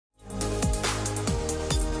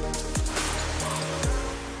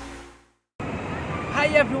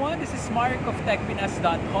everyone, this is Mark of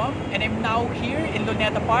TechPinas.com and I'm now here in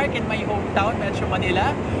Luneta Park in my hometown, Metro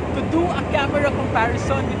Manila, to do a camera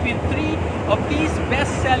comparison between three of these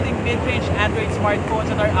best-selling mid-range Android smartphones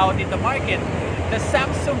that are out in the market. The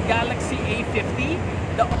Samsung Galaxy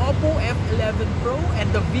A50, the OPPO F11 Pro,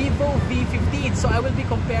 and the Vivo V15. So I will be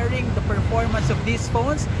comparing the performance of these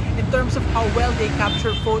phones in terms of how well they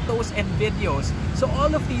capture photos and videos. So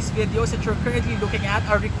all of these videos that you're currently looking at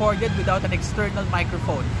are recorded without an external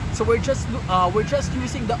microphone. So we're just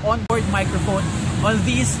using the onboard microphone on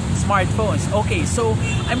these smartphones. Okay, so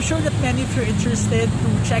I'm sure that many of you are interested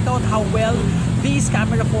to check out how well these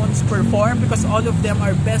camera phones perform because all of them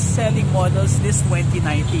are best-selling models this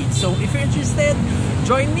 2019. So if you're interested,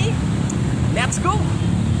 join me. Let's go!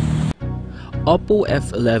 OPPO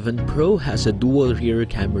F11 Pro has a dual rear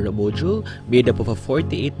camera module made up of a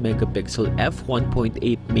 48 megapixel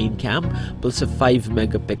f1.8 main cam plus a 5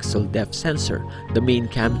 megapixel depth sensor. The main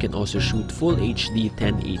cam can also shoot Full HD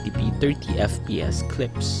 1080p 30fps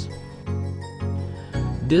clips.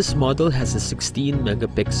 This model has a 16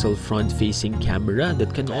 megapixel front-facing camera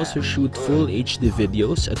that can also shoot Full HD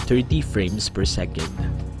videos at 30 frames per second.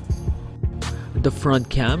 The front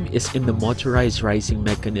cam is in the motorized rising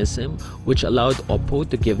mechanism, which allowed OPPO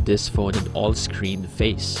to give this phone an all-screen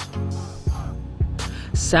face.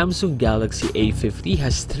 Samsung Galaxy A50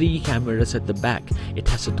 has three cameras at the back. It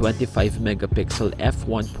has a 25 megapixel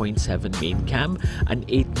f1.7 main cam, an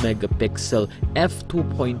 8 megapixel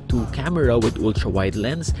f2.2 camera with ultra-wide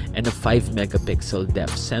lens, and a 5 megapixel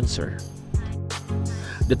depth sensor.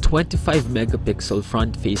 The 25 megapixel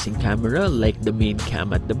front-facing camera, like the main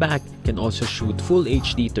cam at the back, can also shoot Full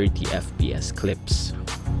HD 30fps clips.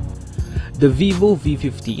 The Vivo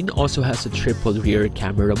V15 also has a triple rear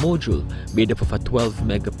camera module made up of a 12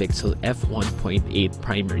 megapixel f1.8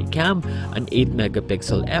 primary cam, an 8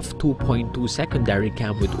 megapixel f2.2 secondary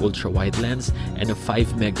cam with ultra-wide lens, and a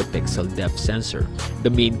 5 megapixel depth sensor. The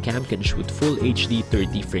main cam can shoot Full HD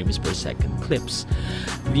 30 frames per second clips.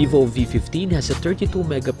 Vivo V15 has a 32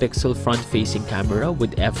 megapixel front-facing camera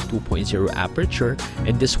with f2.0 aperture,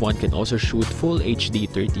 and this one can also shoot Full HD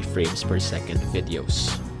 30 frames per second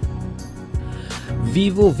videos.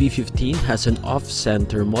 Vivo V15 has an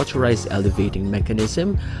off-center motorized elevating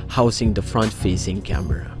mechanism housing the front-facing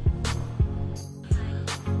camera.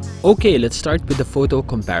 Okay, let's start with the photo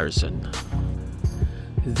comparison.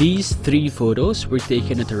 These three photos were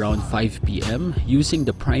taken at around 5 PM using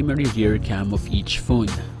the primary rear cam of each phone.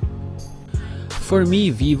 For me,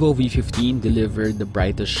 Vivo V15 delivered the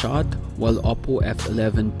brightest shot, while OPPO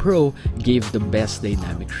F11 Pro gave the best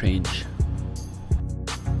dynamic range.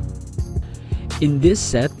 In this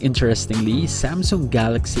set, interestingly, Samsung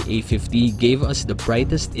Galaxy A50 gave us the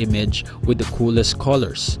brightest image with the coolest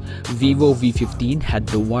colors. Vivo V15 had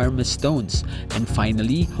the warmest tones. And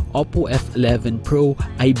finally, OPPO F11 Pro,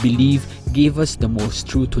 I believe, gave us the most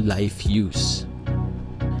true-to-life use.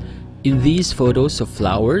 In these photos of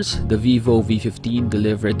flowers, the Vivo V15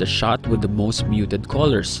 delivered the shot with the most muted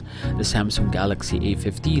colors. The Samsung Galaxy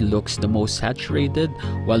A50 looks the most saturated,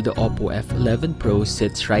 while the OPPO F11 Pro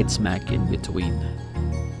sits right smack in between.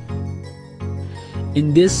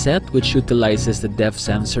 In this set, which utilizes the depth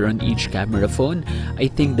sensor on each camera phone, I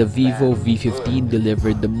think the Vivo V15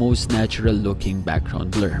 delivered the most natural looking background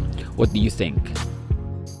blur. What do you think?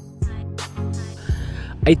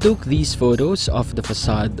 I took these photos of the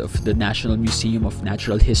facade of the National Museum of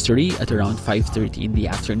Natural History at around 5:30 in the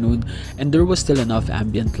afternoon, and there was still enough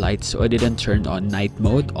ambient light, so I didn't turn on night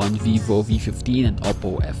mode on Vivo V15 and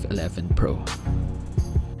OPPO F11 Pro.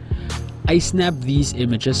 I snapped these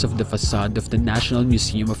images of the facade of the National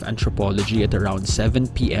Museum of Anthropology at around 7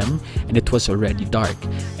 PM and it was already dark,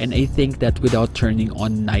 and I think that without turning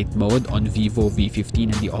on night mode on Vivo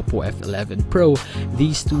V15 and the OPPO F11 Pro,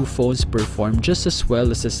 these two phones perform just as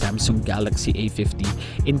well as the Samsung Galaxy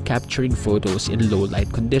A50 in capturing photos in low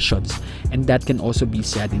light conditions, and that can also be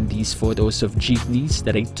said in these photos of jeepneys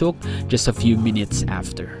that I took just a few minutes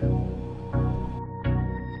after.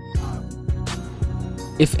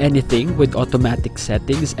 If anything, with automatic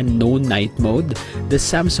settings and no night mode, the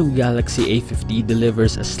Samsung Galaxy A50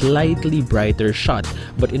 delivers a slightly brighter shot,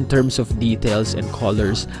 but in terms of details and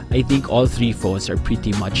colors, I think all three phones are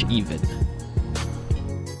pretty much even.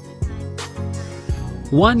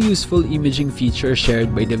 One useful imaging feature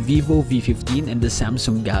shared by the Vivo V15 and the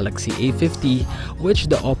Samsung Galaxy A50, which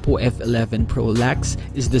the OPPO F11 Pro lacks,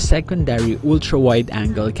 is the secondary ultra-wide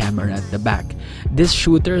angle camera at the back. This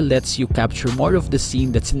shooter lets you capture more of the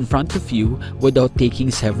scene that's in front of you without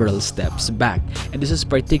taking several steps back, and this is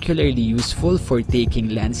particularly useful for taking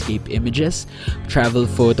landscape images, travel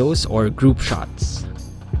photos, or group shots.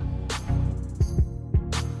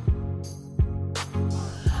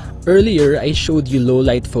 Earlier, I showed you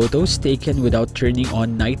low-light photos taken without turning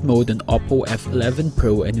on night mode on OPPO F11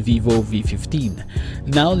 Pro and Vivo V15.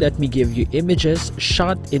 Now let me give you images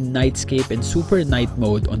shot in nightscape and super night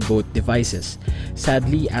mode on both devices.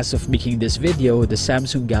 Sadly, as of making this video, the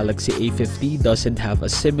Samsung Galaxy A50 doesn't have a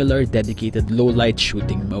similar dedicated low-light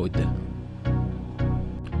shooting mode.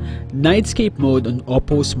 Nightscape mode on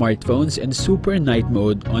OPPO smartphones and Super Night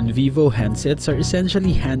mode on Vivo handsets are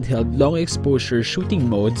essentially handheld long exposure shooting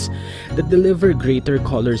modes that deliver greater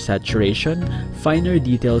color saturation, finer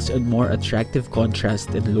details, and more attractive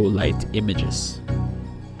contrast in low light images.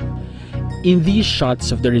 In these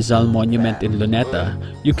shots of the Rizal Monument in Luneta,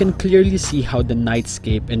 you can clearly see how the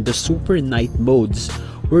Nightscape and the Super Night modes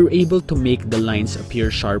were able to make the lines appear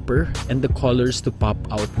sharper and the colors to pop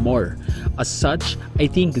out more. As such, I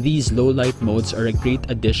think these low-light modes are a great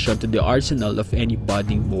addition to the arsenal of any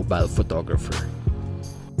budding mobile photographer.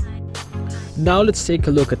 Now let's take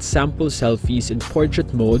a look at sample selfies in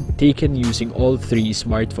portrait mode taken using all three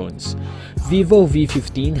smartphones. Vivo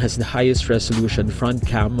V15 has the highest resolution front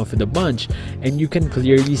cam of the bunch, and you can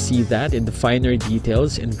clearly see that in the finer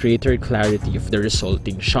details and greater clarity of the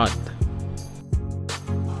resulting shot.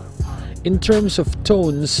 In terms of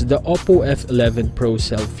tones, the OPPO F11 Pro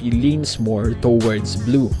selfie leans more towards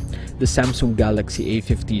blue. The Samsung Galaxy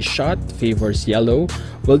A50 shot favors yellow,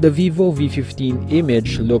 while the Vivo V15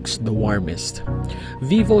 image looks the warmest.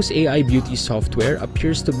 Vivo's AI beauty software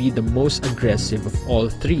appears to be the most aggressive of all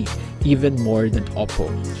three, even more than OPPO.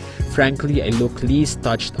 Frankly, I look least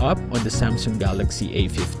touched up on the Samsung Galaxy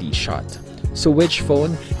A50 shot. So which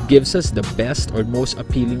phone gives us the best or most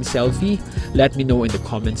appealing selfie? Let me know in the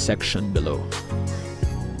comment section below.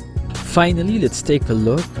 Finally, let's take a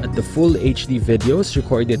look at the full HD videos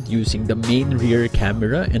recorded using the main rear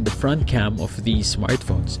camera and the front cam of these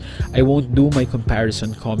smartphones. I won't do my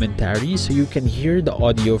comparison commentary so you can hear the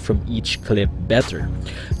audio from each clip better.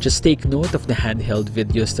 Just take note of the handheld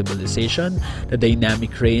video stabilization, the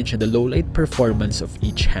dynamic range, and the low-light performance of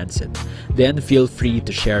each handset. Then feel free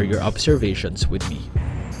to share your observations with me.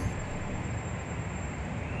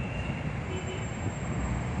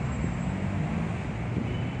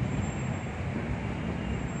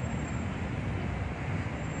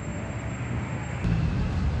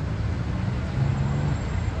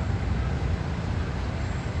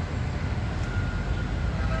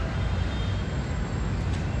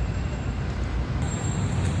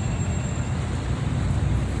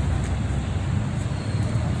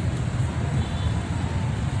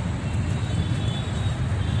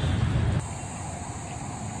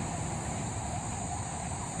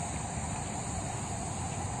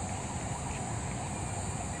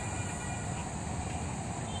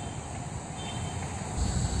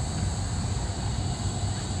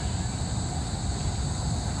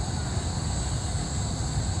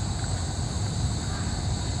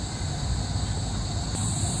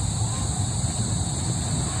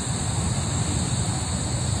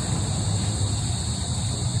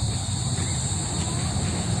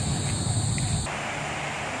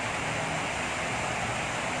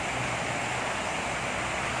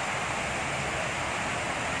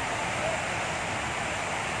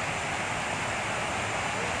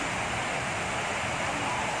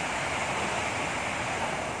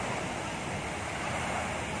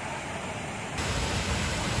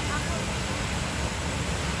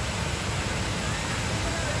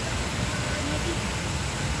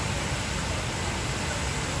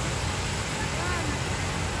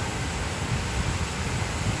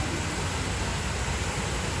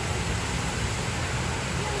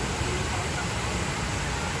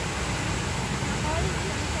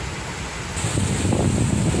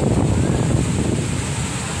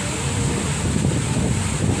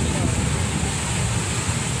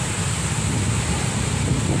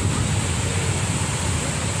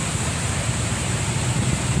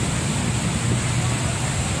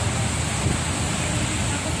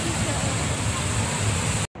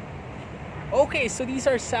 Okay, so these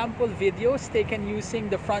are sample videos taken using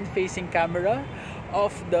the front-facing camera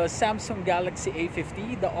of the Samsung Galaxy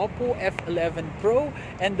A50, the OPPO F11 Pro,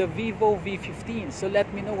 and the Vivo V15. So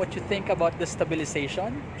let me know what you think about the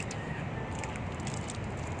stabilization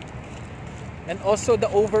and also the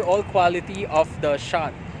overall quality of the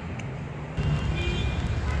shot.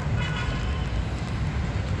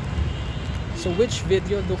 So which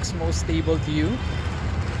video looks most stable to you?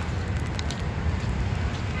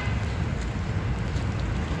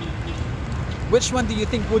 Which one do you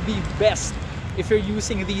think would be best if you're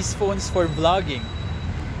using these phones for vlogging?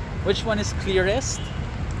 Which one is clearest?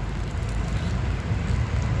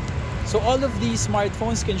 So all of these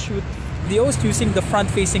smartphones can shoot videos using the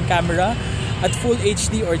front-facing camera. at Full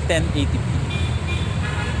HD or 1080p.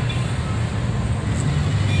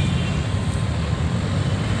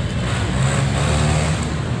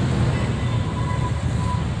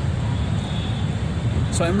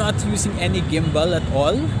 So I'm not using any gimbal at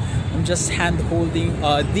all. I'm just hand holding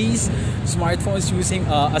these smartphones using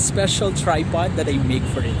a special tripod that I make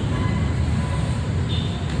for it.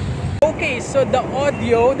 Okay, so the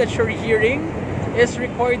audio that you're hearing is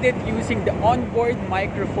recorded using the onboard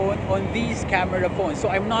microphone on these camera phones. So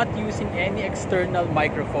I'm not using any external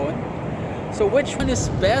microphone. So which one is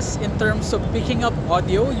best in terms of picking up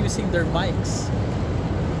audio using their mics?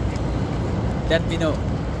 Let me know.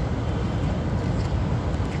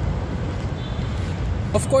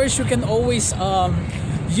 Of course, you can always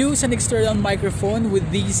use an external microphone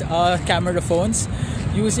with these camera phones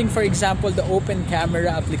using, for example, the Open Camera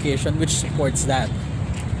application, which supports that.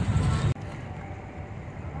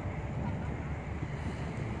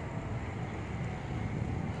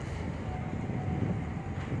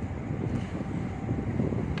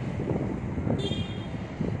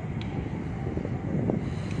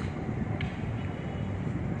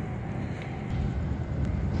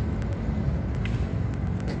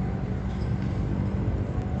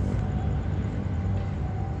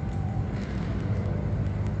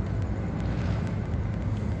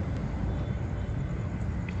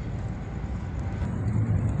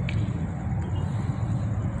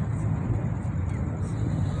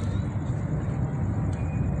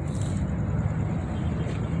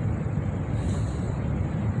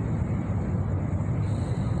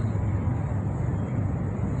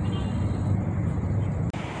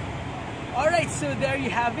 Alright, so there you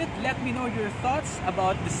have it. Let me know your thoughts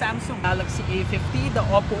about the Samsung Galaxy A50, the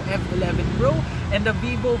OPPO F11 Pro, and the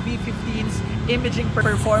Vivo V15's imaging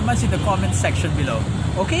performance in the comment section below.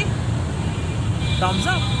 Okay? Thumbs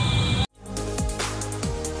up!